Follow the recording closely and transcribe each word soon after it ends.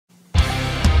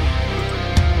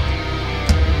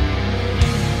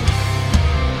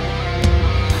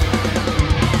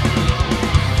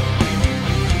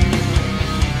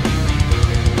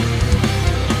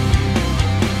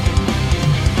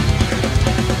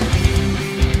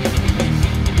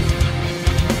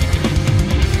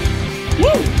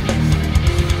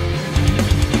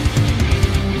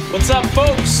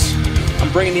folks.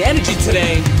 I'm bringing the energy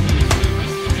today.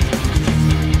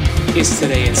 It's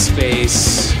Today in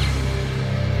Space.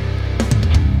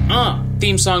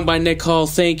 Theme song by Nick Hall.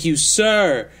 Thank you,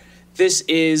 sir. This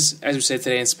is, as we said,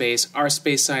 Today in Space, our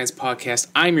space science podcast.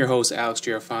 I'm your host, Alex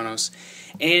Girofanos,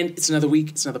 and it's another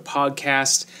week. It's another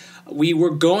podcast. We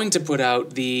were going to put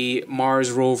out the Mars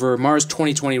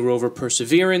 2020 rover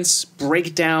Perseverance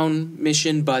breakdown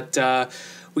mission, but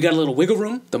we got a little wiggle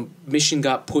room. The mission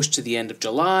got pushed to the end of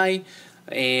July,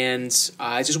 and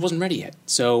I just wasn't ready yet.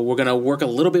 So we're going to work a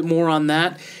little bit more on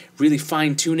that, really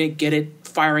fine-tune it, get it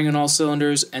firing on all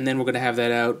cylinders, and then we're going to have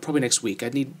that out probably next week. I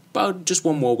need about just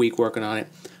one more week working on it.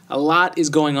 A lot is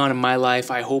going on in my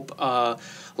life. I hope a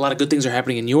lot of good things are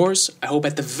happening in yours. I hope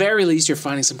at the very least you're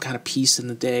finding some kind of peace in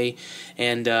the day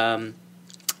and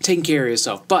taking care of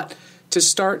yourself. But to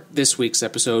start this week's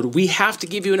episode, we have to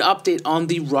give you an update on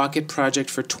the rocket project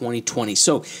for 2020.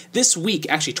 So this week,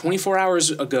 actually 24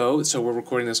 hours ago, so we're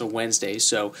recording this on Wednesday.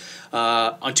 So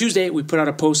on Tuesday, we put out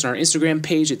a post on our Instagram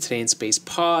page at Today in Space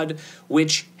Pod,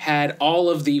 which had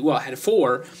had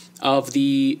 4 of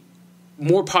the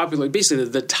more popular, basically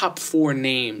the top 4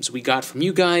 names we got from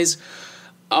you guys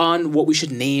on what we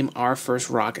should name our first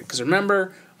rocket. Because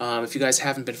remember, if you guys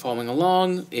haven't been following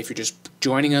along, if you're just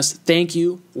joining us, thank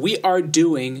you. We are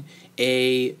doing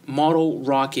a model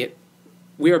rocket.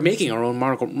 We are making our own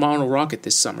model rocket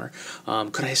this summer.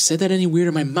 Could I have said that any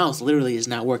weirder? My mouth literally is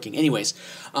not working. Anyways,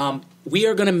 we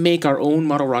are going to make our own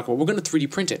model rocket. We're going to 3D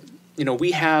print it. You know,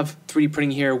 we have 3D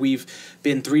printing here. We've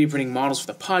been 3D printing models for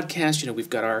the podcast. You know, we've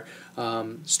got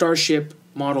our Starship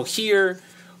model here.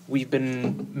 We've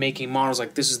been making models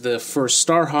like this is the first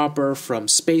Starhopper from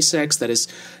SpaceX that is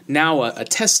now a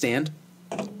test stand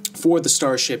for the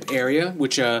Starship area,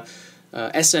 which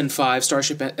SN5,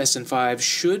 Starship SN5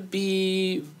 should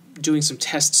be doing some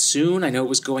tests soon. I know it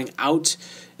was going out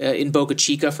in Boca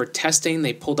Chica for testing.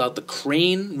 They pulled out the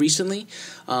crane recently.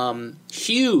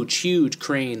 Huge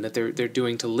crane that they're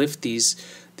doing to lift these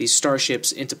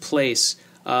starships into place.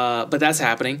 But that's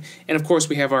happening. And of course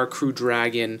we have our Crew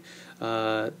Dragon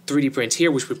 3D print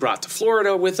here, which we brought to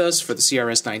Florida with us for the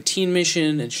CRS-19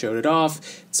 mission and showed it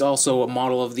off. It's also a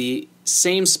model of the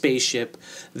same spaceship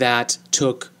that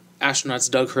took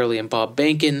astronauts Doug Hurley and Bob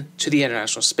Behnken to the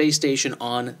International Space Station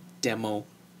on Demo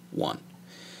 1.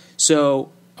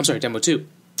 Demo 2.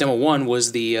 Demo 1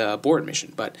 was the abort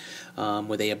mission, but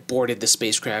where they aborted the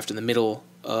spacecraft in the middle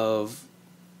of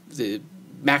the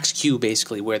max Q,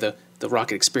 basically, where the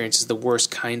rocket experiences the worst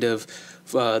kind of,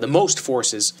 the most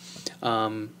forces.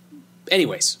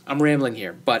 Anyways, I'm rambling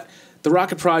here, but the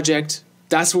rocket project,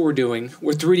 that's what we're doing.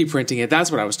 We're 3D printing it.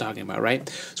 That's what I was talking about, right?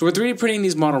 So we're 3D printing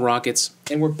these model rockets,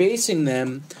 and we're basing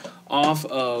them off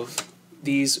of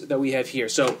these that we have here.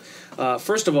 So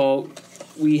first of all,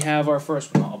 we have our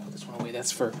first one. I'll put this one away.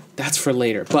 That's for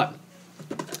later. But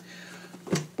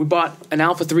we bought an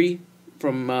Alpha 3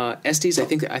 from Estes. I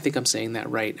think I'm saying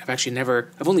that right.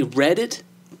 I've only read it.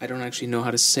 I don't actually know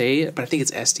how to say it, but I think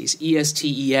it's Estes.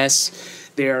 ESTES.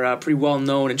 They're pretty well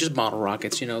known and just model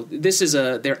rockets. You know, this is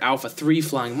their Alpha 3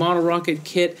 flying model rocket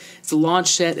kit. It's a launch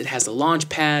set. It has the launch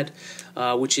pad,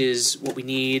 which is what we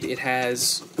need. It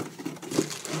has.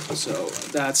 So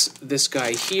that's this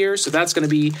guy here. So that's going to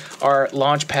be our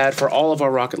launch pad for all of our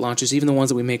rocket launches, even the ones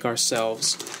that we make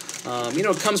ourselves.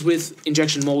 It comes with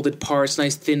injection molded parts,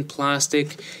 nice thin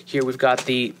plastic. Here we've got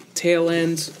the tail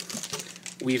end.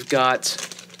 We've got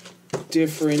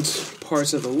different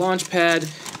parts of the launch pad.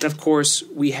 And of course,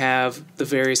 we have the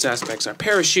various aspects, our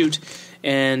parachute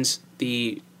and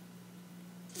the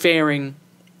fairing,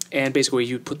 and basically where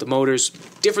you put the motors,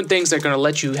 different things that are going to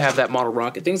let you have that model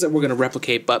rocket, things that we're going to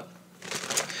replicate. But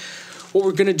what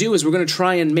we're going to do is we're going to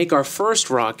try and make our first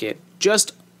rocket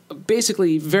just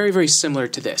basically very, very similar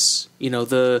to this. You know,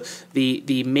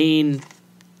 the main,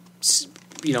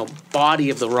 body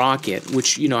of the rocket,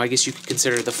 which, I guess you could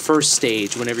consider the first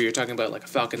stage whenever you're talking about like a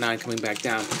Falcon 9 coming back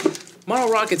down. Model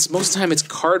rockets, most of the time it's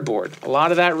cardboard. A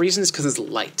lot of that reason is because it's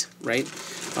light, right?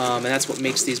 And that's what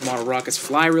makes these model rockets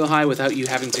fly real high without you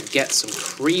having to get some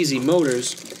crazy motors.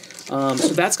 So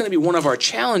that's going to be one of our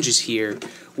challenges here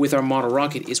with our model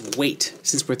rocket is weight,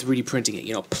 since we're 3D printing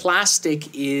it.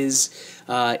 Plastic is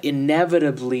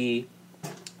inevitably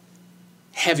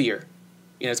heavier.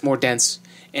 It's more dense,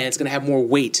 and it's going to have more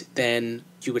weight than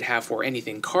you would have for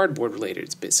anything cardboard related.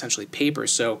 It's essentially paper.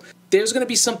 So there's going to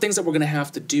be some things that we're going to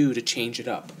have to do to change it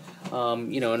up.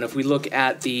 And if we look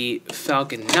at the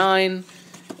Falcon 9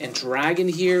 and Dragon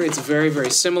here, it's very, very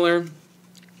similar.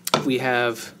 We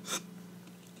have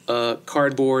a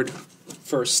cardboard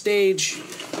first stage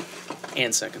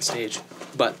and second stage,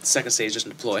 but second stage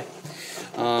doesn't deploy.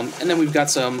 And then we've got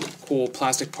some cool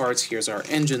plastic parts. Here's our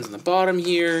engines on the bottom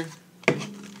here.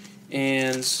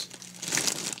 And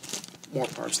more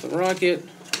parts of the rocket.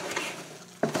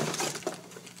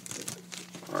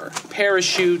 Our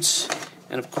parachutes.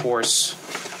 And of course,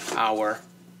 our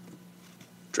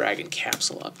Dragon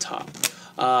capsule up top.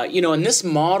 And this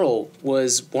model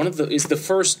is the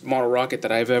first model rocket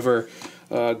that I've ever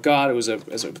got. It was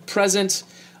as a present.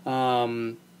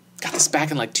 Got this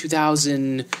back in like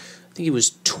 2000. I think it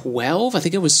was 12. I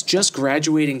think I was just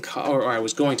graduating, or I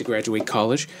was going to graduate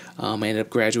college. I ended up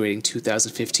graduating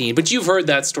 2015. But you've heard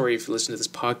that story if you listen to this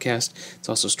podcast. It's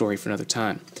also a story for another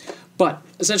time. But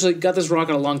essentially, got this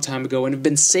rocket a long time ago and have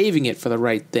been saving it for the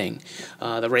right thing,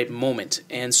 the right moment.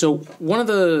 And so one of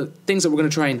the things that we're going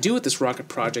to try and do with this rocket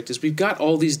project is we've got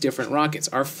all these different rockets.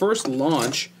 Our first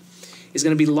launch is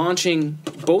going to be launching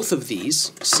both of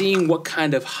these, seeing what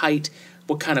kind of height,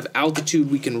 what kind of altitude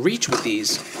we can reach with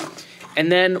these.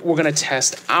 And then we're going to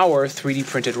test our 3D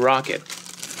printed rocket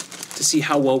to see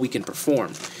how well we can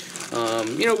perform.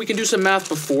 We can do some math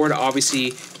before to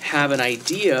obviously have an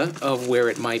idea of where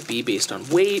it might be based on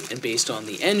weight and based on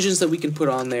the engines that we can put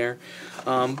on there.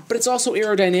 But it's also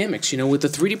aerodynamics. With the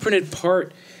 3D printed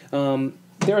part,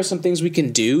 there are some things we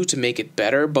can do to make it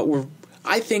better, but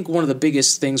I think one of the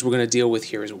biggest things we're going to deal with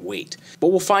here is weight. But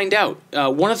we'll find out.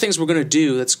 One of the things we're going to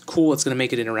do that's cool, that's going to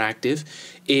make it interactive,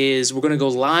 is we're going to go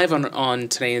live on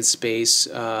Today in Space,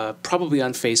 probably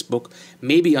on Facebook,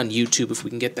 maybe on YouTube if we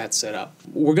can get that set up.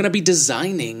 We're going to be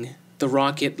designing the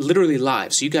rocket literally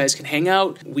live, so you guys can hang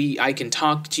out. I can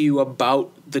talk to you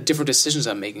about the different decisions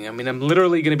I'm making. I mean, I'm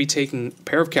literally going to be taking a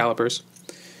pair of calipers,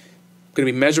 going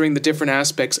to be measuring the different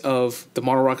aspects of the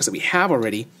model rockets that we have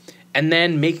already, and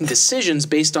then making decisions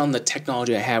based on the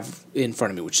technology I have in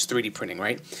front of me, which is 3D printing,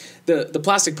 right? The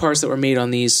plastic parts that were made on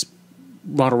these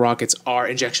model rockets are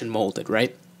injection molded,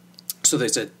 right? So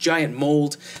there's a giant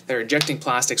mold. They're injecting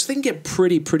plastic, so they can get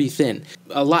pretty thin.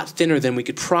 A lot thinner than we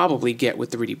could probably get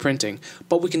with 3D printing,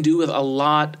 but we can do with a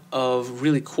lot of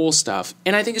really cool stuff.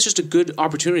 And I think it's just a good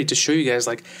opportunity to show you guys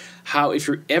like how, if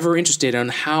you're ever interested on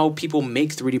how people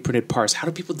make 3D printed parts, how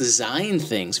do people design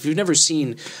things. If you've never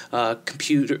seen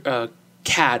computer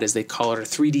CAD, as they call it, or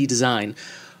 3D design,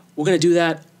 we're going to do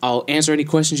that. I'll answer any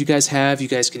questions you guys have. You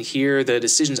guys can hear the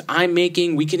decisions I'm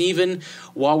making. We can even,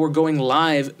 while we're going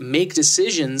live, make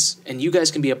decisions, and you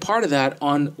guys can be a part of that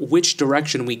on which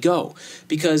direction we go.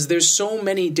 Because there's so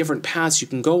many different paths you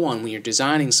can go on when you're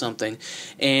designing something.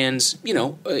 And,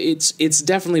 it's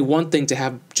definitely one thing to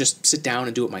have just sit down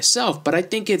and do it myself, but I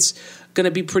think it's going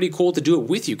to be pretty cool to do it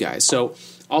with you guys. So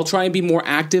I'll try and be more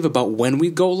active about when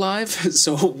we go live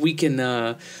so we can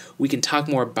talk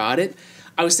more about it.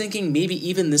 I was thinking maybe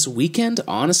even this weekend,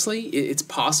 honestly, it's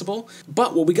possible.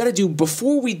 But what we got to do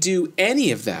before we do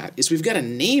any of that is we've got to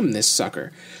name this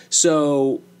sucker.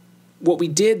 So what we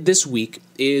did this week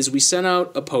is we sent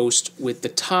out a post with the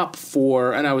top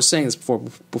 4, and I was saying this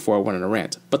before I went on a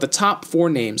rant, but the top 4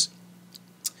 names.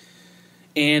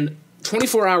 And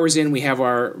 24 hours in, we have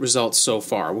our results so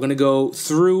far. We're going to go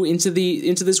through into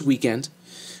this weekend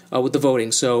with the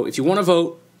voting. So if you want to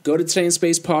vote, go to Today in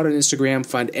Space Pod on Instagram,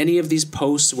 find any of these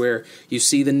posts where you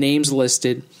see the names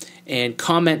listed, and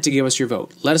comment to give us your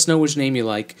vote. Let us know which name you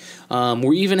like.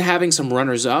 We're even having some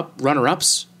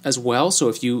runner-ups as well. So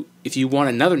if you want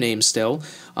another name still,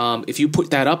 if you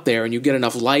put that up there and you get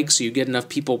enough likes, or you get enough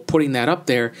people putting that up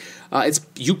there,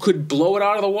 you could blow it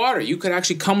out of the water. You could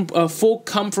actually come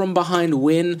from behind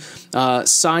win,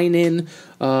 sign in,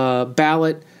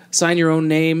 ballot, sign your own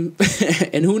name,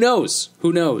 and who knows?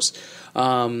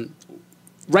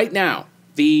 Right now,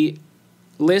 the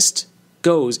list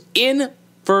goes in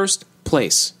first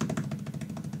place.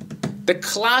 The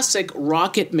classic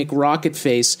Rocket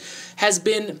McRocketface has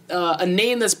been a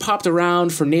name that's popped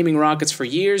around for naming rockets for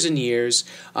years and years,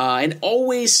 and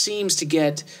always seems to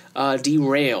get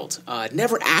derailed. It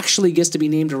never actually gets to be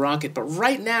named a rocket, but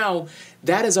right now,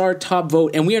 that is our top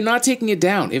vote, and we are not taking it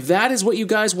down. If that is what you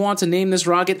guys want to name this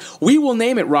rocket, we will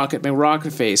name it Rocket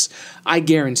McRocketface. I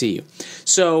guarantee you.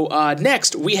 So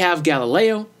next, we have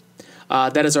Galileo.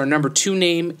 That is our number 2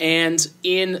 name. And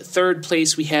in third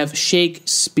place, we have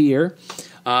Shakespeare,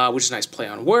 which is a nice play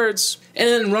on words. And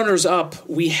then runners-up,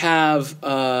 we have,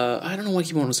 I don't know why I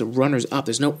keep wanting to say runners-up.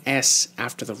 There's no S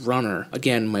after the runner.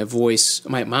 Again, my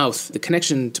mouth, the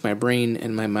connection to my brain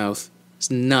and my mouth is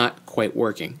not quite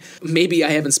working. Maybe I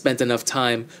haven't spent enough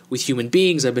time with human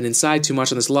beings. I've been inside too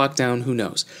much on this lockdown. Who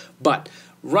knows? But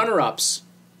runner-ups,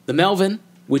 the Melvin,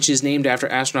 which is named after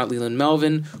astronaut Leland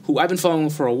Melvin, who I've been following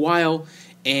for a while,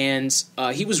 and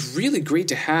he was really great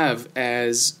to have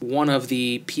as one of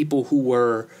the people who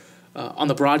were on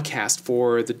the broadcast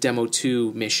for the Demo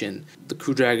 2 mission, the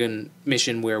Crew Dragon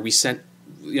mission, where we sent,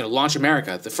 Launch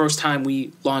America. The first time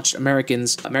we launched American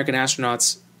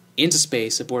astronauts into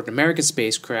space aboard an American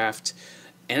spacecraft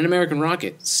and an American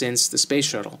rocket since the space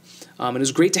shuttle. And it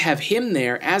was great to have him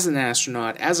there as an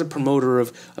astronaut, as a promoter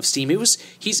of STEAM.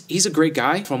 He's a great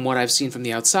guy from what I've seen from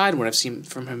the outside, what I've seen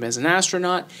from him as an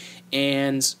astronaut,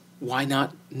 and why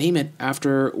not name it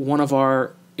after one of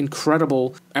our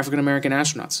incredible African-American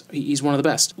astronauts? He's one of the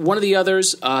best. One of the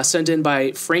others, sent in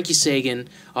by Frankie Sagan,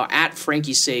 at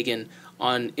Frankie Sagan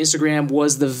on Instagram,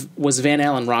 was Van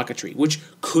Allen Rocketry, which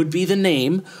could be the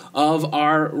name of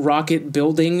our rocket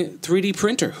building 3D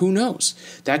printer. Who knows?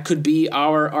 That could be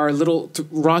our little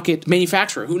rocket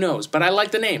manufacturer. Who knows? But I like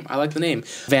the name.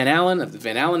 Van Allen, of the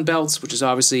Van Allen belts, which is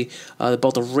obviously the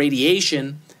belt of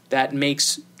radiation that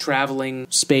makes traveling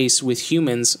space with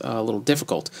humans a little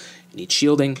difficult. You need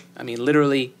shielding. I mean,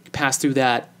 literally, you pass through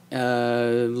that,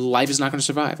 life is not going to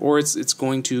survive, or it's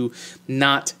going to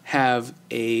not have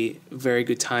a very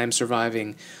good time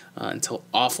surviving until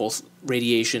awful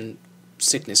radiation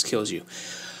sickness kills you.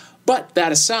 But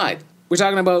that aside, we're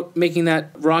talking about making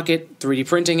that rocket, 3D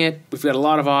printing it. We've got a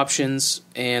lot of options,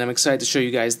 and I'm excited to show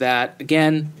you guys that.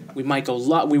 Again, we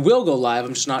will go live.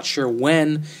 I'm just not sure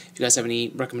when. If you guys have any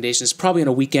recommendations, probably on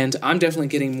a weekend. I'm definitely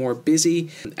getting more busy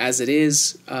as it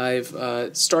is. I've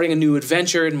starting a new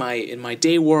adventure in my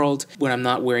day world when I'm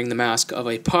not wearing the mask of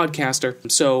a podcaster.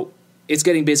 So it's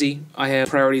getting busy. I have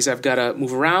priorities I've got to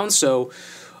move around. So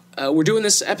we're doing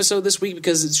this episode this week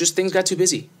because it's just things got too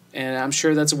busy. And I'm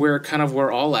sure that's where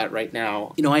we're all at right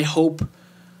now. I hope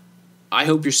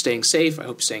you're staying safe. I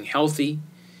hope you're staying healthy,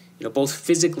 both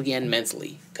physically and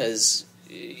mentally. Because,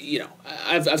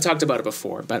 I've talked about it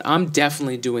before, but I'm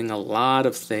definitely doing a lot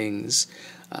of things,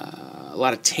 a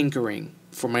lot of tinkering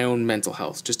for my own mental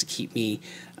health, just to keep me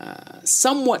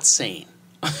somewhat sane.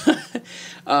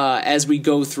 As we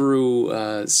go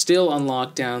through, still on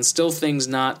lockdown, still things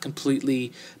not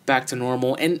completely back to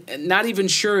normal, and not even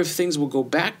sure if things will go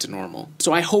back to normal.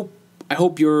 So I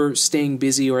hope you're staying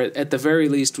busy, or at the very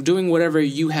least doing whatever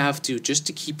you have to just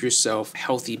to keep yourself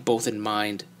healthy, both in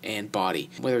mind and body.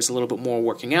 Whether it's a little bit more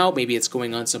working out, maybe it's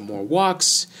going on some more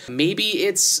walks, maybe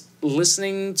it's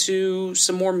listening to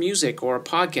some more music or a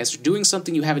podcast, or doing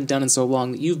something you haven't done in so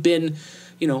long that you've been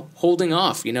holding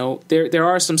off. There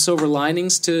are some silver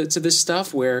linings to this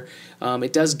stuff where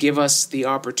it does give us the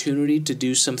opportunity to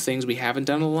do some things we haven't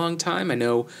done in a long time. I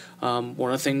know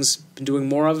one of the things I've been doing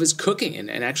more of is cooking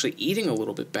and actually eating a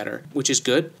little bit better, which is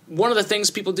good. One of the things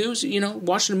people do is,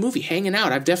 watching a movie, hanging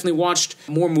out. I've definitely watched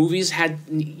more movies.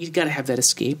 You got to have that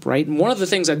escape, right? And one of the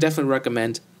things I definitely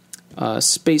recommend,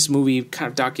 space movie kind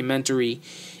of documentary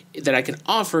that I can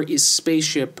offer, is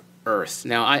Spaceship Earth.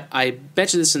 Now, I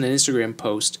mentioned this in an Instagram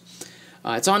post.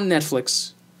 It's on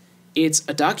Netflix. It's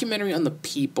a documentary on the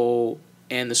people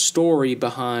and the story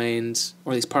behind,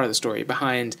 or at least part of the story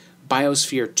behind,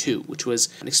 Biosphere2, which was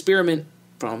an experiment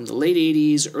from the late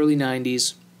 80s, early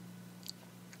 90s.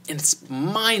 And it's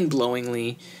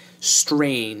mind-blowingly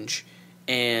strange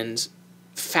and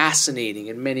fascinating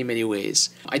in many, many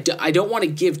ways. I don't want to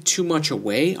give too much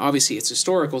away. Obviously, it's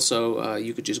historical, so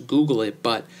you could just Google it,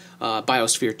 but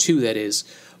Biosphere2, that is.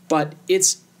 But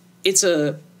it's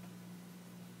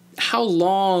how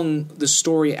long the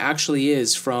story actually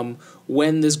is from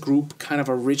when this group kind of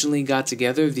originally got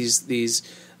together. This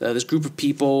group of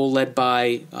people led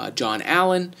by John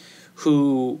Allen,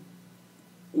 who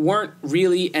weren't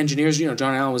really engineers.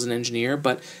 John Allen was an engineer,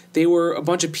 but they were a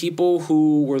bunch of people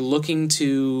who were looking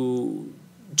to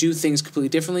do things completely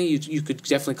differently. You could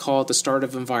definitely call it the start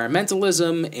of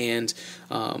environmentalism and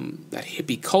that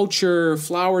hippie culture,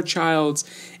 flower childs,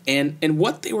 and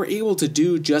what they were able to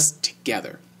do just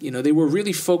together. They were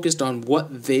really focused on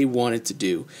what they wanted to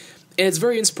do. And it's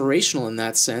very inspirational in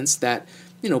that sense that,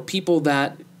 people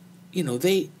that,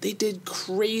 they did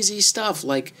crazy stuff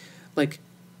like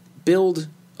build,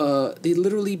 they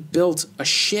literally built a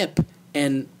ship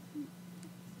and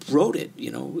rode it,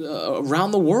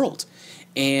 around the world.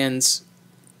 And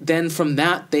then from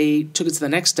that, they took it to the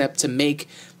next step to make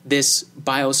this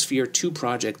Biosphere2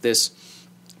 project, this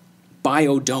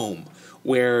biodome,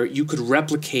 where you could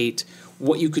replicate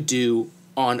what you could do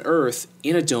on Earth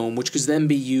in a dome, which could then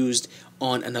be used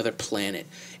on another planet.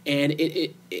 And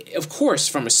it of course,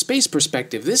 from a space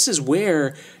perspective, this is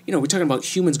where, we're talking about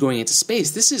humans going into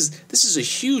space. This is a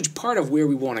huge part of where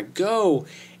we want to go,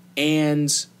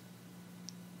 and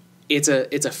it's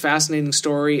a fascinating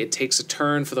story. It takes a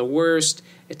turn for the worst.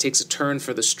 It takes a turn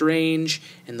for the strange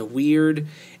and the weird.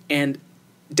 And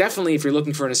definitely, if you're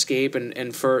looking for an escape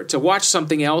and to watch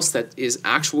something else that is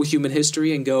actual human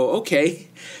history and go, okay,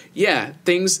 yeah,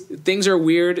 things are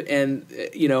weird, and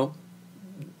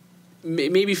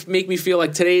maybe make me feel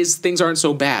like today's things aren't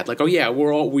so bad. Like, oh yeah,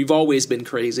 we've always been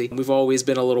crazy, we've always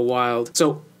been a little wild.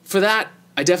 So for that,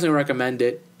 I definitely recommend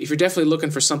it. If you're definitely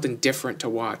looking for something different to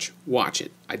watch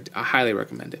it. I highly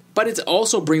recommend it. But it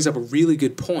also brings up a really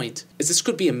good point, is this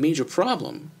could be a major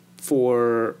problem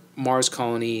for Mars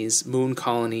colonies, moon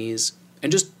colonies,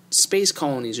 and just space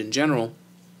colonies in general.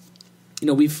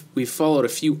 We've followed a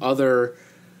few other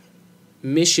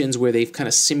missions where they've kind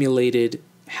of simulated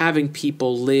having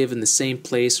people live in the same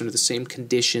place under the same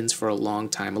conditions for a long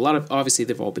time. Obviously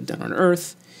they've all been done on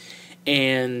Earth,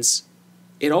 and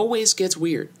it always gets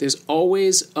weird. There's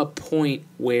always a point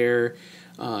where,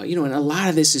 and a lot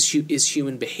of this is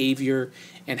human behavior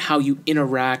and how you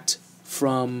interact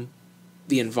from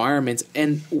the environment.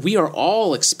 And we are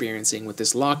all experiencing, with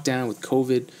this lockdown, with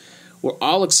COVID, we're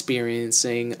all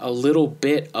experiencing a little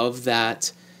bit of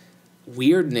that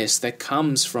weirdness that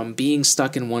comes from being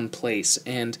stuck in one place.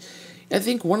 And I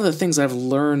think one of the things I've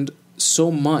learned so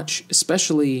much,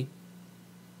 especially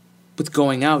with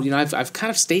going out, I've kind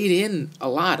of stayed in a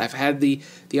lot. I've had the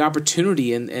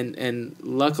opportunity and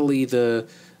luckily the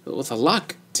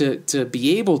luck to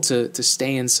be able to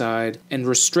stay inside and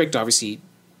restrict, obviously,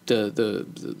 the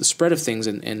spread of things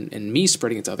and me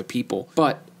spreading it to other people.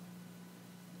 But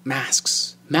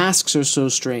masks are so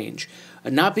strange.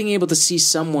 Not being able to see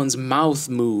someone's mouth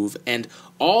move, and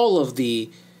all of the,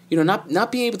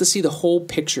 not being able to see the whole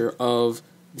picture of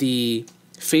the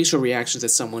facial reactions that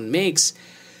someone makes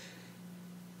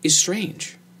is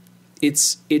strange.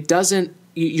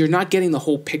 You're not getting the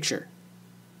whole picture,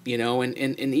 and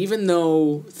even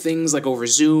though things like over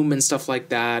Zoom and stuff like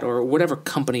that, or whatever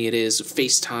company it is,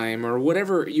 FaceTime, or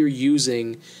whatever you're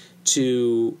using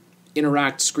to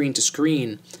interact screen to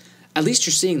screen, at least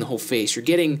you're seeing the whole face. You're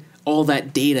getting all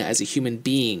that data as a human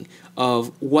being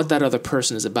of what that other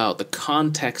person is about, the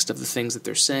context of the things that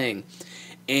they're saying.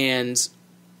 And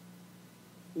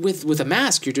with a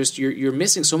mask, you're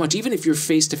missing so much, even if you're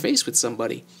face to face with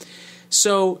somebody.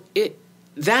 So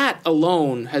that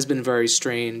alone has been very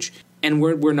strange, and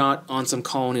we're not on some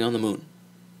colony on the moon.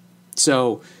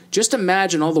 So just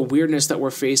imagine all the weirdness that we're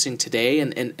facing today,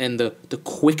 and the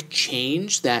quick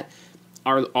change that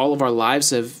all of our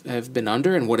lives have been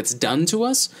under, and what it's done to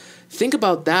us. Think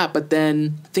about that, but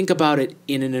then think about it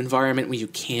in an environment where you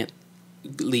can't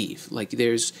leave. Like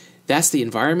that's the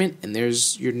environment, and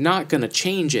you're not going to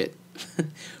change it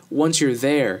once you're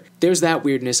there. There's that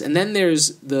weirdness, and then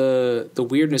there's the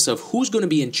weirdness of who's going to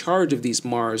be in charge of these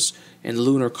Mars and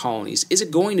lunar colonies. Is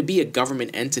it going to be a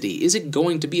government entity? Is it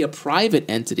going to be a private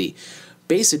entity?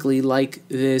 Basically like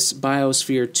this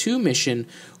Biosphere2 mission,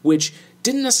 which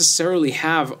didn't necessarily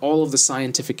have all of the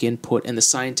scientific input and the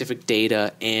scientific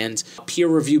data and peer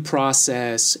review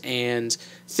process and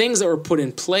things that were put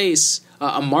in place,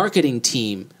 a marketing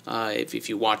team. If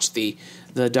you watch the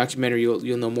documentary,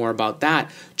 you'll know more about that.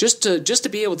 Just to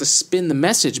be able to spin the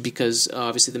message, because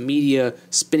obviously the media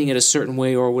spinning it a certain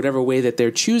way or whatever way that they're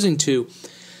choosing to,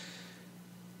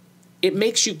 it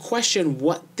makes you question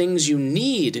what things you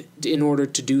need in order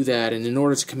to do that and in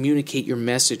order to communicate your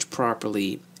message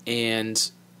properly,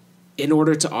 and in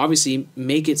order to obviously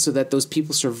make it so that those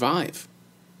people survive.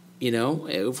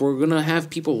 If we're going to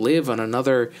have people live on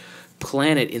another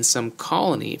planet in some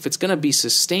colony, if it's going to be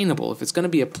sustainable, if it's going to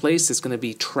be a place that's going to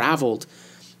be traveled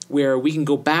where we can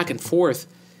go back and forth,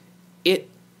 it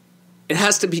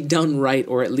has to be done right,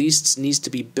 or at least needs to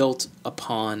be built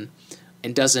upon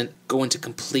and doesn't go into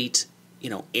complete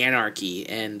anarchy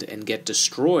and get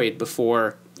destroyed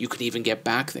before you could even get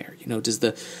back there. Does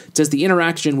the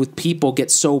interaction with people get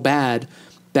so bad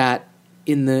that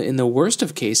in the worst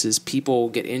of cases people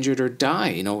get injured or die,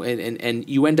 and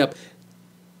you end up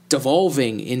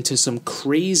devolving into some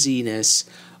craziness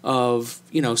of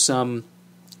some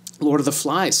Lord of the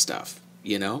Flies stuff.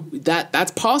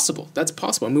 That's possible.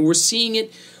 I mean, we're seeing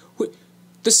it.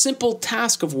 The simple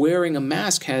task of wearing a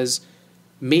mask has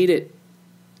made it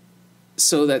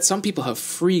so that some people have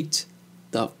freaked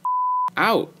the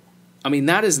out. I mean,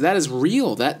 that is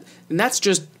real. And that's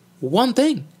just one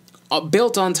thing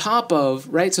built on top of,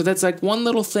 right? So that's like one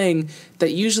little thing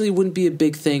that usually wouldn't be a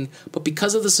big thing, but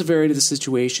because of the severity of the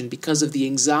situation, because of the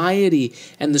anxiety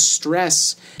and the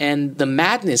stress and the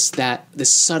madness that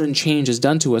this sudden change has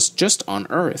done to us just on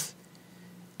Earth,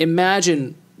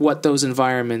 imagine what those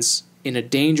environments in a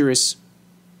dangerous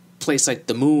place like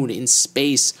the moon, in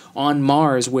space, on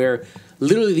Mars, where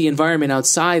literally the environment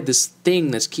outside this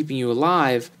thing that's keeping you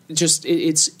alive, just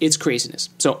it's craziness.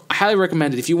 So I highly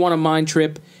recommend it. If you want a mind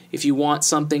trip, if you want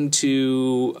something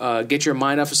to get your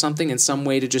mind off of something and some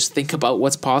way to just think about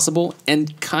what's possible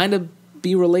and kind of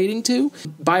be relating to,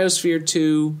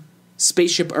 Biosphere2,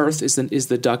 Spaceship Earth is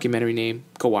the documentary name.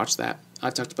 Go watch that.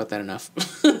 I've talked about that enough.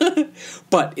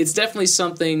 But it's definitely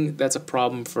something that's a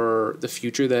problem for the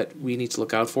future that we need to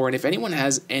look out for. And if anyone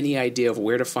has any idea of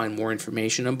where to find more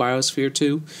information on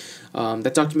Biosphere2,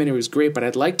 that documentary was great, but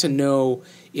I'd like to know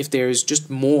if there's just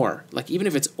more. Like, even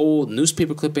if it's old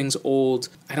newspaper clippings, old,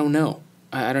 I don't know.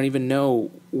 I don't even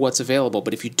know what's available.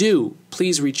 But if you do,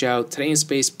 please reach out. Today in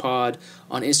Space Pod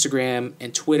on Instagram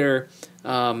and Twitter,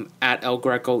 at El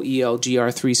Greco,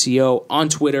 ELGR3CO on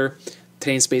Twitter.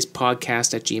 Today in Space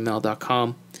Podcast at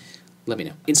gmail.com. Let me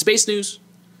know. In space news,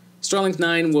 Starlink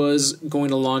 9 was going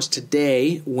to launch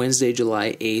today, Wednesday,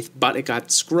 July 8th, but it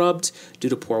got scrubbed due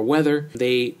to poor weather.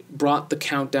 They brought the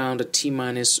countdown to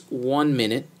T-minus 1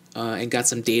 minute and got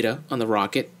some data on the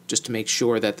rocket just to make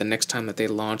sure that the next time that they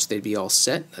launch, they'd be all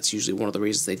set. That's usually one of the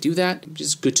reasons they do that. It's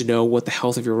just good to know what the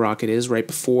health of your rocket is right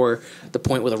before the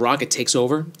point where the rocket takes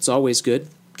over. It's always good.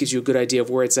 Gives you a good idea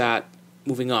of where it's at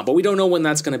moving on. But we don't know when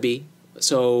that's going to be.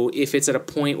 So if it's at a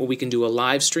point where we can do a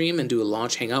live stream and do a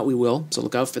launch hangout, we will. So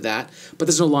look out for that. But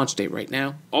there's no launch date right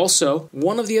now. Also,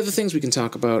 one of the other things we can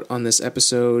talk about on this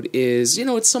episode is,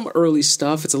 it's some early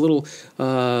stuff. It's a little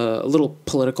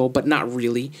political, but not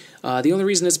really. The only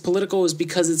reason it's political is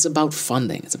because it's about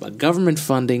funding. It's about government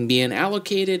funding being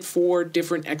allocated for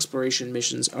different exploration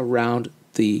missions around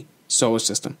the solar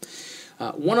system.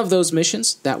 One of those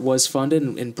missions that was funded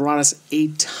and brought us a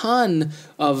ton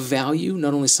of value,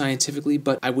 not only scientifically,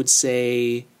 but I would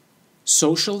say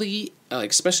socially,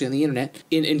 especially on the internet,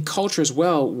 in culture as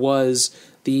well, was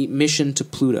the mission to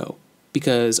Pluto.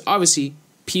 Because obviously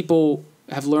people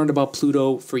have learned about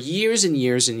Pluto for years and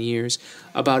years and years,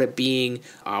 about it being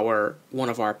one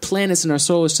of our planets in our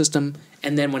solar system,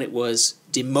 and then when it was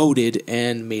demoted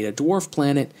and made a dwarf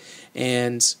planet,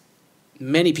 and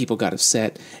many people got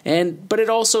upset, but it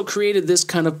also created this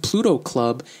kind of Pluto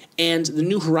club, and the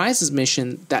New Horizons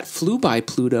mission that flew by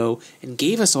Pluto and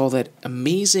gave us all that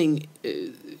amazing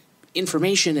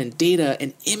information and data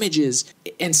and images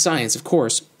and science, of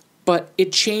course, but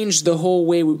it changed the whole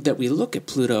way that we look at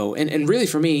Pluto. And really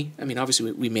for me,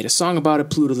 obviously we made a song about it,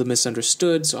 Pluto the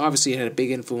Misunderstood, so obviously it had a big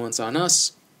influence on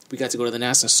us. We got to go to the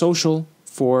NASA Social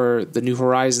for the New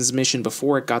Horizons mission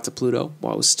before it got to Pluto,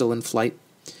 while it was still in flight.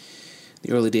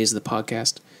 The early days of the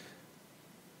podcast.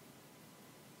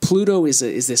 Pluto is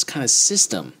this kind of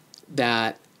system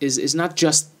that is not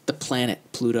just the planet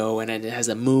Pluto and it has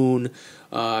a moon,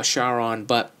 Charon,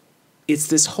 but it's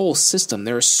this whole system.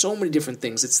 There are so many different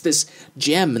things. It's this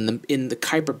gem in the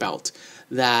Kuiper belt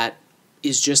that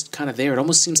is just kind of there. It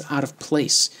almost seems out of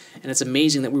place. And it's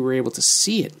amazing that we were able to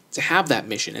see it, to have that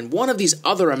mission. And one of these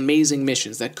other amazing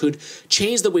missions that could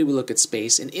change the way we look at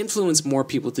space and influence more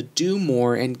people to do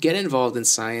more and get involved in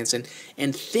science and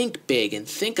think big and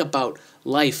think about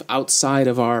life outside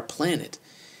of our planet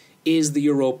is the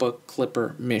Europa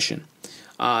Clipper mission.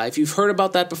 If you've heard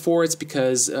about that before, it's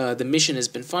because the mission has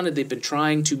been funded. They've been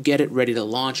trying to get it ready to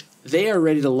launch. They are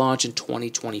ready to launch in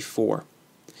 2024.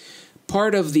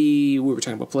 Part of we were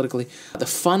talking about politically, the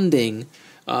funding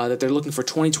that they're looking for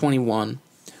 2021,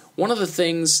 one of the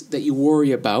things that you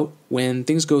worry about when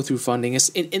things go through funding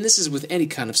is, and this is with any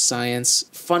kind of science,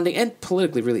 funding, and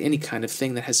politically really any kind of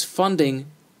thing that has funding,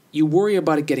 you worry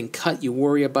about it getting cut, you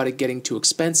worry about it getting too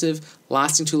expensive,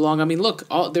 lasting too long. Look,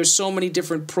 there's so many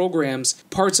different programs,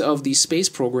 parts of the space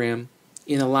program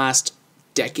in the last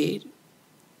decade,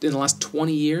 in the last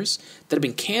 20 years, that have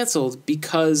been canceled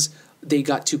because they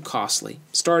got too costly.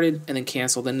 Started and then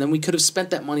canceled, and then we could have spent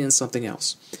that money on something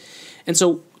else. And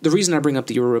so the reason I bring up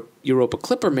the Europa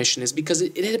Clipper mission is because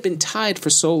it had been tied for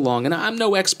so long, and I'm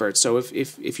no expert, so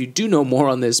if you do know more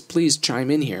on this, please chime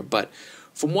in here. But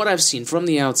from what I've seen from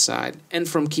the outside and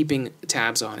from keeping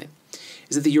tabs on it,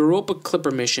 is that the Europa Clipper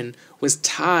mission was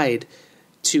tied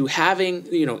to having,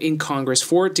 in Congress,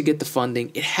 for it to get the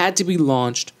funding, it had to be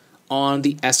launched on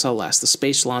the SLS, the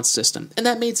Space Launch System. And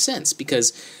that made sense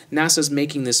because NASA's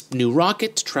making this new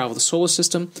rocket to travel the solar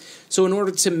system. So in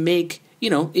order to make,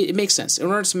 it makes sense. In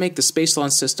order to make the Space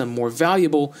Launch System more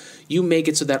valuable, you make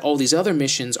it so that all these other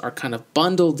missions are kind of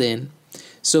bundled in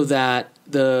so that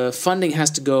the funding has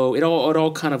to go, it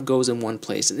all kind of goes in one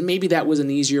place. And maybe that was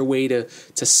an easier way to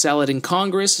sell it in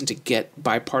Congress and to get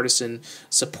bipartisan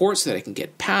support so that it can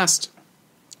get passed.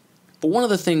 But one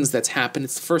of the things that's happened,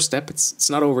 it's the first step, it's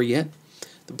not over yet.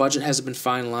 The budget hasn't been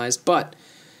finalized, but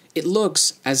it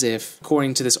looks as if,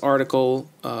 according to this article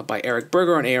by Eric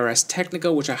Berger on ARS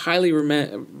Technica, which I highly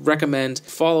recommend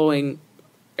following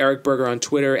Eric Berger on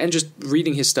Twitter and just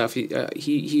reading his stuff.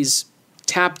 He's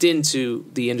tapped into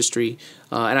the industry,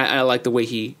 and I like the way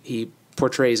he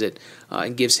portrays it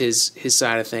and gives his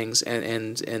side of things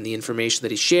and the information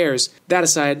that he shares. That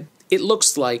aside, it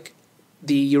looks like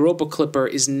the Europa Clipper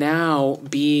is now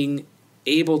being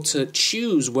able to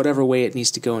choose whatever way it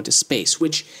needs to go into space,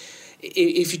 which,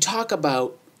 if you talk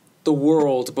about the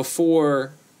world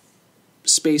before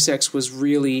SpaceX was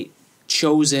really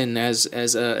chosen as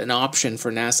an option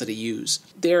for NASA to use,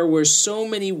 there were so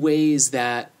many ways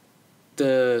that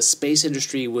the space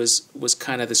industry was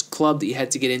kind of this club that you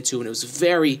had to get into, and it was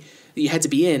you had to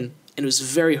be in, and it was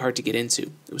very hard to get into.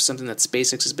 It was something that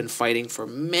SpaceX has been fighting for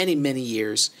many, many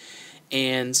years,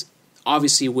 and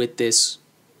obviously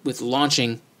with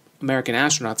launching American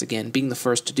astronauts again, being the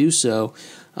first to do so,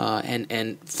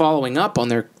 and following up on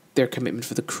their commitment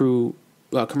for the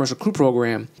commercial crew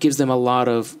program, gives them a lot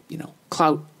of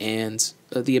clout and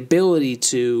the ability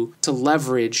to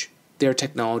leverage their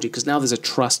technology, because now there's a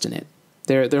trust in it.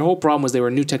 Their whole problem was they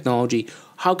were new technology.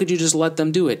 How could you just let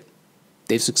them do it?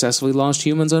 They've successfully launched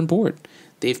humans on board.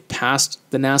 They've passed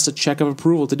the NASA check of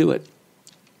approval to do it.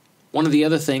 One of the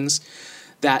other things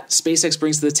that SpaceX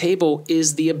brings to the table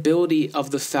is the ability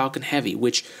of the Falcon Heavy,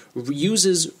 which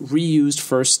uses reused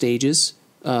first stages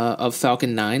of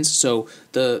Falcon 9s. So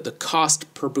the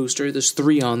cost per booster, there's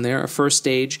 3 on there, a first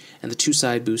stage and the 2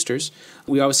 side boosters.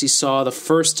 We obviously saw the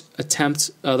first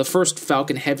attempt, the first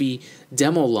Falcon Heavy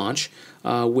demo launch,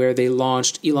 where they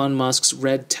launched Elon Musk's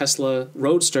red Tesla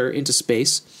Roadster into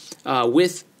space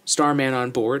with Starman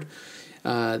on board.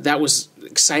 That was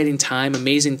exciting time,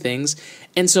 amazing things.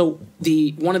 And so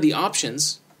one of the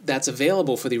options that's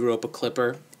available for the Europa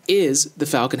Clipper is the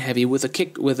Falcon Heavy with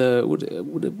a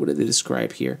what do they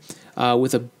describe here?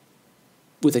 With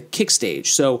a kick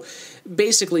stage. So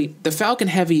basically, the Falcon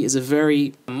Heavy is a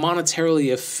very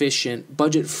monetarily efficient,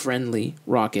 budget-friendly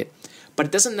rocket, but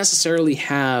it doesn't necessarily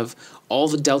have all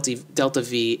the Delta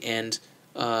V and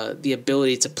the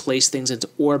ability to place things into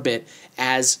orbit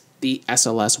as the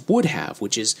SLS would have,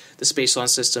 which is the Space Launch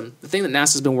System, the thing that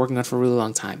NASA's been working on for a really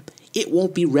long time. It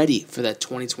won't be ready for that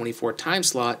 2024 time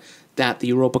slot that the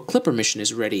Europa Clipper mission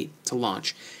is ready to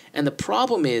launch. And the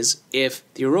problem is, if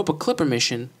the Europa Clipper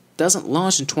mission doesn't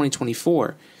launch in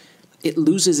 2024, it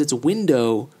loses its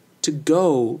window to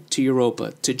go to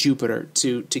Europa, to Jupiter,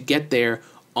 to get there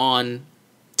on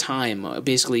time.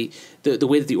 Basically, the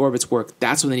way that the orbits work,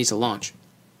 that's when they need to launch.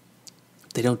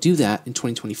 If they don't do that in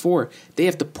 2024, they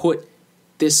have to put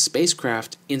this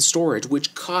spacecraft in storage,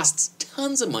 which costs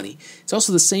tons of money. It's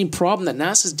also the same problem that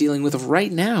NASA's dealing with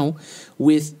right now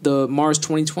with the Mars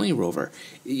 2020 rover.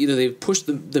 They've pushed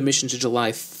the mission to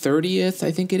July 30th,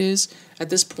 I think it is, at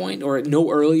this point, or no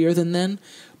earlier than then.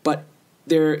 But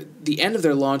the end of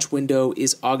their launch window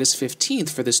is August 15th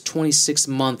for this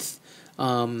 26-month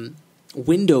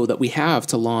window that we have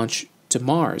to launch to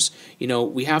Mars.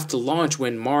 We have to launch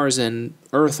when Mars and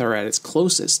Earth are at its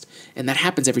closest, and that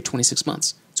happens every 26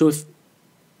 months. So if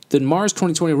the Mars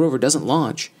 2020 rover doesn't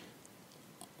launch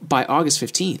by August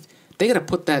 15th, they got to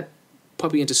put that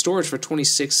puppy into storage for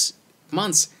 26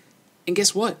 months, and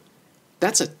guess what?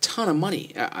 That's a ton of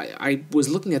money. I was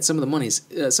looking at some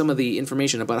of the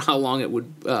information about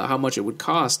how much it would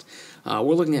cost.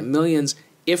 We're looking at millions,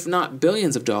 if not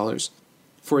billions of dollars,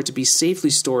 for it to be safely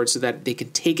stored so that they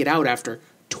can take it out after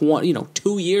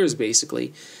 2 years,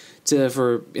 basically,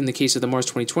 for in the case of the Mars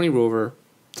 2020 rover,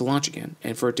 to launch again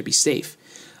and for it to be safe.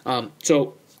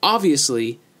 So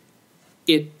obviously,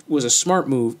 it was a smart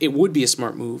move. It would be a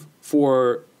smart move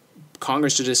for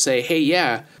Congress to just say, hey,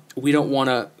 yeah, we don't want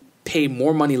to pay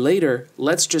more money later.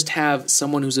 Let's just have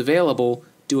someone who's available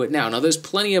do it now. Now, there's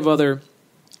plenty of other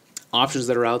options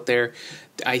that are out there.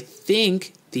 I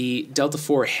think the Delta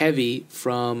IV Heavy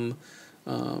from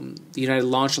the United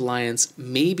Launch Alliance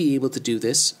may be able to do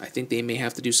this. I think they may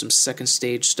have to do some second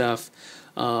stage stuff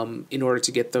in order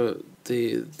to get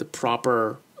the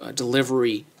proper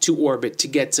delivery to orbit to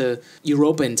get to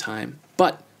Europa in time.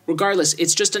 But regardless,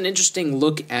 it's just an interesting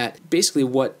look at basically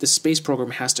what the space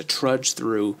program has to trudge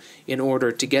through in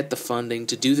order to get the funding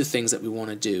to do the things that we want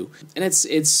to do. And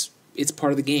it's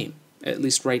part of the game, at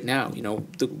least right now.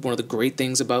 One of the great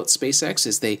things about SpaceX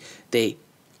is they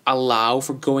allow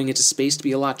for going into space to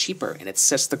be a lot cheaper, and it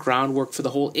sets the groundwork for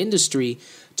the whole industry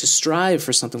to strive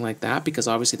for something like that, because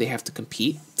obviously they have to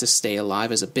compete to stay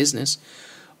alive as a business.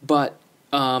 But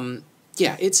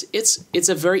yeah, it's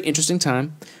a very interesting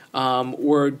time.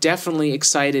 We're definitely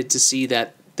excited to see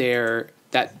that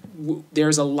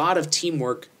there's a lot of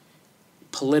teamwork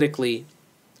politically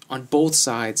on both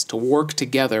sides to work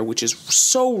together, which is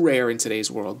so rare in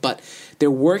today's world. But they're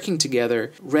working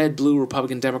together, red, blue,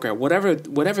 Republican, Democrat, whatever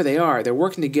they are, they're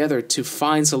working together to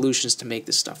find solutions to make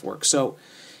this stuff work. So,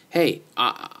 hey,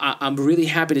 I'm really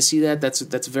happy to see that. That's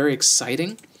very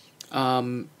exciting.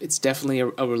 It's definitely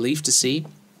a relief to see.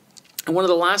 And one of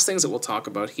the last things that we'll talk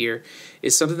about here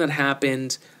is something that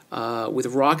happened with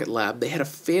Rocket Lab. They had a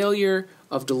failure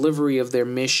of delivery of their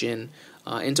mission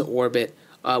into orbit.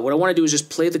 What I want to do is just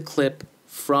play the clip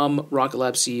from Rocket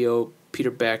Lab CEO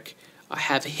Peter Beck.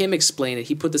 Have him explain it.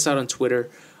 He put this out on Twitter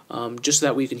just so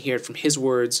that we can hear it from his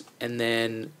words, and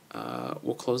then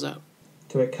we'll close out.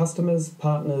 To our customers,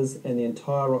 partners, and the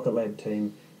entire Rocket Lab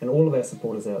team, and all of our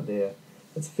supporters out there,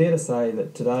 it's fair to say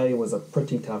that today was a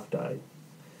pretty tough day.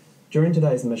 During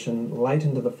today's mission, late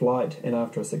into the flight and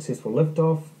after a successful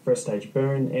liftoff, first stage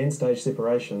burn, and stage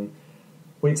separation,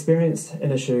 we experienced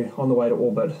an issue on the way to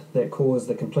orbit that caused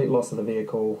the complete loss of the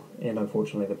vehicle and,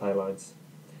 unfortunately, the payloads.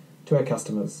 To our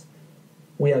customers,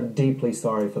 we are deeply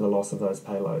sorry for the loss of those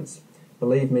payloads.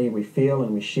 Believe me, we feel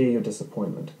and we share your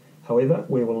disappointment. However,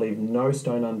 we will leave no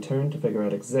stone unturned to figure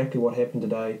out exactly what happened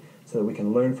today so that we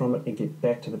can learn from it and get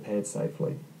back to the pad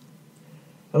safely.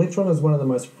 Electron is one of the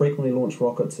most frequently launched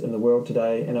rockets in the world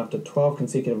today, and after 12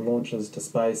 consecutive launches to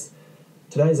space,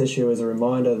 today's issue is a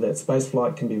reminder that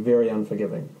spaceflight can be very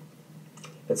unforgiving.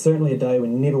 It's certainly a day we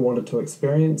never wanted to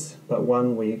experience, but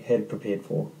one we had prepared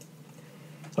for.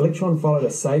 Electron followed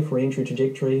a safe re-entry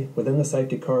trajectory within the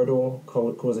safety corridor,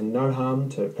 causing no harm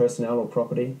to personnel or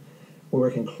property. We're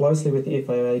working closely with the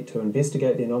FAA to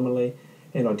investigate the anomaly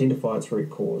and identify its root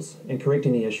cause, and correct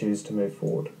any issues to move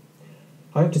forward.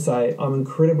 I have to say, I'm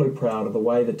incredibly proud of the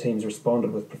way the teams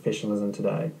responded with professionalism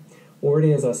today.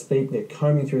 Already as I speak, they're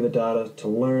combing through the data to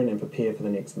learn and prepare for the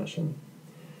next mission.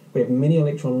 We have many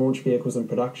Electron launch vehicles in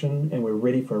production, and we're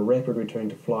ready for a rapid return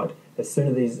to flight as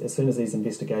soon as these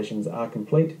investigations are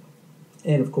complete,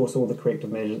 and of course all the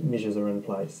corrective measures are in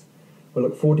place. We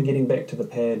look forward to getting back to the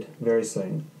pad very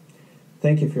soon.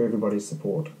 Thank you for everybody's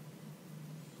support.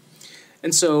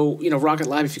 And so, Rocket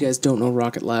Lab, if you guys don't know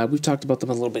Rocket Lab, we've talked about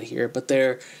them a little bit here, but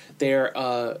they're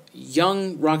a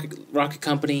young rocket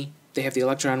company. They have the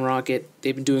Electron rocket.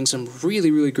 They've been doing some really,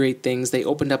 really great things. They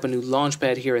opened up a new launch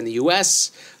pad here in the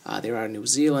U.S. They were out of New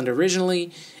Zealand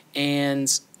originally,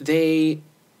 and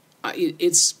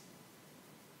it's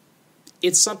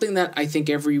something that I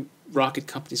think every rocket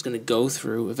company is going to go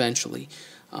through eventually.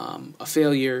 A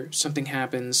failure, something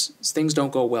happens, things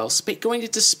don't go well. Going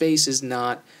into space is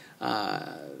not...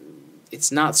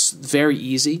 it's not very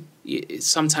easy.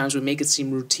 Sometimes we make it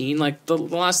seem routine. Like the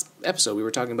last episode, we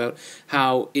were talking about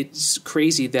how it's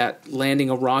crazy that landing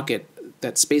a rocket,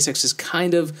 that SpaceX has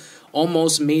kind of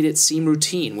almost made it seem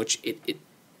routine, which it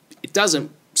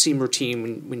doesn't seem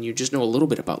routine when you just know a little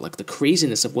bit about like the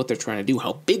craziness of what they're trying to do,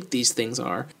 how big these things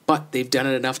are. But they've done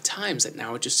it enough times that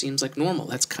now it just seems like normal.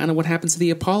 That's kind of what happens to the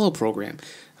Apollo program.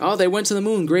 Oh, they went to the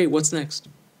moon. Great. What's next?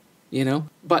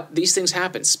 But these things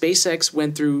happen. SpaceX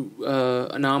went through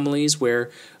anomalies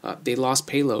where they lost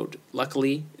payload.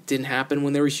 Luckily, it didn't happen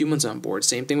when there were humans on board.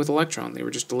 Same thing with Electron. They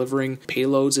were just delivering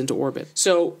payloads into orbit.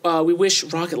 So we wish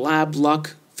Rocket Lab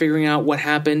luck figuring out what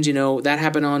happened. That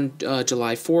happened on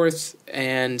July 4th.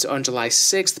 And on July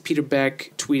 6th, Peter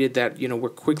Beck tweeted that, we're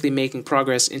quickly making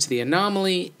progress into the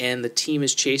anomaly, and the team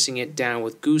is chasing it down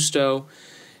with gusto.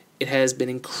 It has been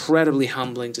incredibly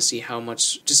humbling to see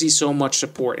so much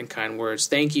support and kind words.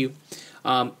 Thank you,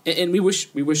 and we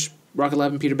wish Rocket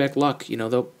Lab and Peter Beck luck.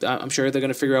 I'm sure they're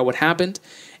going to figure out what happened,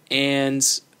 and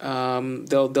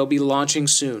they'll be launching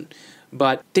soon.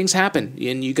 But things happen,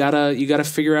 and you gotta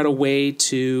figure out a way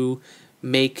to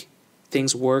make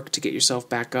things work to get yourself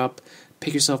back up,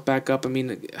 pick yourself back up. I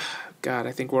mean, God,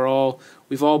 I think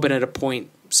we've all been at a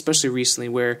point, especially recently,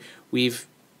 where we've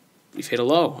hit a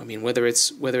low. I mean, whether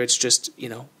it's just,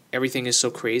 everything is so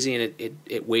crazy and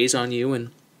it weighs on you,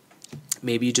 and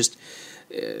maybe you just,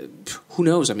 who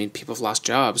knows? I mean, people have lost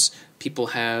jobs. People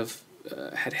have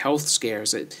had health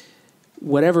scares.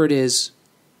 Whatever it is,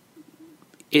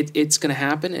 it's going to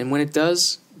happen. And when it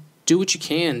does, do what you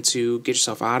can to get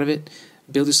yourself out of it,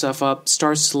 build yourself up,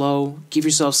 start slow, give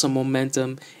yourself some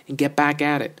momentum, and get back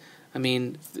at it. I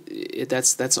mean,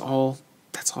 that's all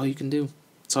you can do.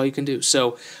 That's all you can do.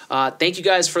 So thank you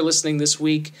guys for listening this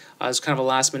week. It's kind of a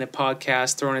last-minute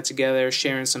podcast, throwing it together,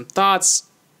 sharing some thoughts,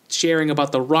 sharing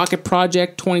about the Rocket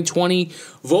Project 2020,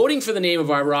 voting for the name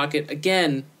of our rocket.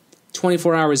 Again,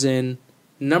 24 hours in,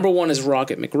 number one is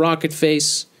Rocket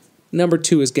McRocketface. number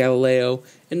 2 is Galileo,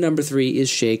 and number 3 is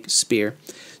Shakespeare.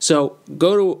 So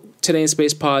go to Today in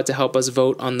Space Pod to help us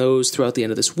vote on those throughout the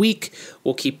end of this week.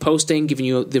 We'll keep posting, giving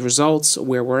you the results,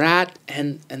 where we're at,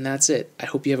 and that's it. I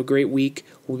hope you have a great week.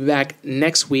 We'll be back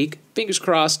next week, fingers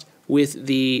crossed, with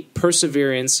the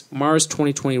Perseverance Mars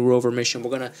 2020 rover mission.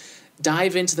 We're going to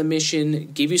dive into the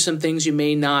mission, give you some things you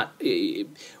may not...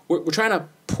 We're trying to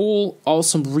pull all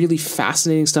some really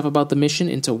fascinating stuff about the mission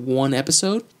into one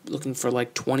episode, looking for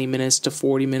like 20 minutes to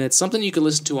 40 minutes, something you can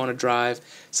listen to on a drive,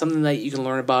 something that you can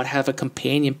learn about, have a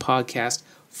companion podcast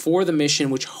for the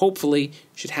mission, which hopefully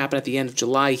should happen at the end of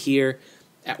July here.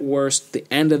 At worst, the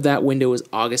end of that window is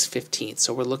August 15th,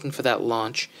 so we're looking for that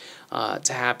launch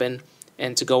to happen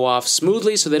and to go off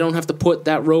smoothly so they don't have to put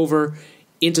that rover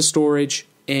into storage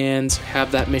and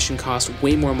have that mission cost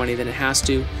way more money than it has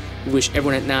to. We wish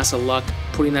everyone at NASA luck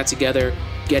putting that together,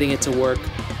 getting it to work.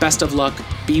 Best of luck.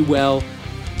 Be well.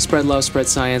 Spread love, spread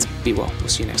science. Be well. We'll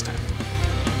see you next time.